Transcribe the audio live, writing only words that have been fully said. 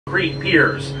Creek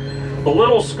piers. The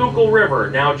Little Schuylkill River,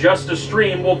 now just a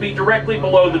stream, will be directly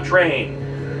below the train.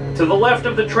 To the left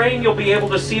of the train, you'll be able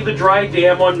to see the dry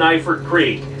dam on Nyford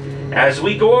Creek. As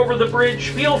we go over the bridge,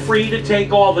 feel free to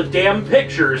take all the damn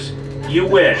pictures you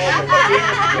wish.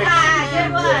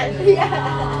 Good one.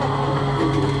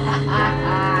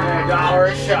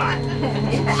 $1 a shot.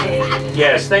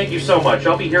 Yes, thank you so much.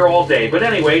 I'll be here all day. But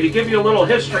anyway, to give you a little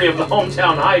history of the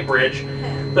Hometown High Bridge,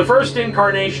 the first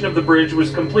incarnation of the bridge was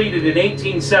completed in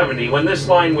 1870 when this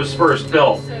line was first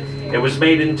built. It was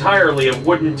made entirely of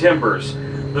wooden timbers.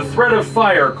 The threat of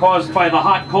fire caused by the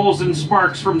hot coals and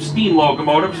sparks from steam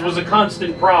locomotives was a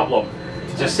constant problem.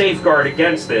 To safeguard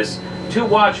against this, 2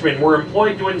 watchmen were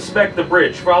employed to inspect the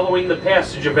bridge following the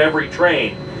passage of every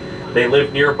train. They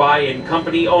lived nearby in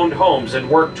company-owned homes and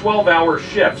worked 12-hour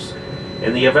shifts.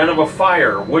 In the event of a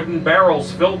fire, wooden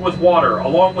barrels filled with water,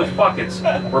 along with buckets,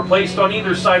 were placed on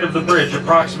either side of the bridge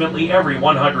approximately every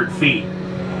 100 feet.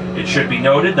 It should be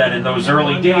noted that in those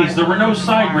early days, there were no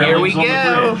side railings on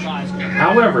the bridge.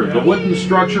 However, the wooden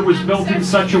structure was built in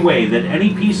such a way that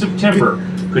any piece of timber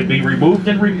could be removed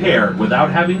and repaired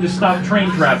without having to stop train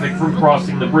traffic from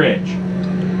crossing the bridge.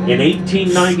 In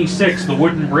 1896, the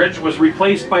wooden bridge was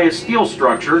replaced by a steel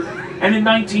structure, and in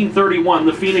 1931,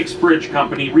 the Phoenix Bridge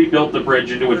Company rebuilt the bridge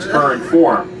into its current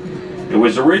form. It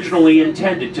was originally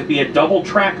intended to be a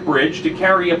double-track bridge to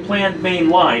carry a planned main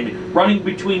line running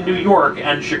between New York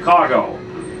and Chicago.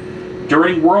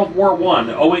 During World War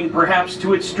I, owing perhaps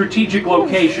to its strategic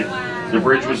location, the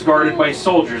bridge was guarded by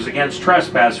soldiers against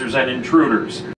trespassers and intruders.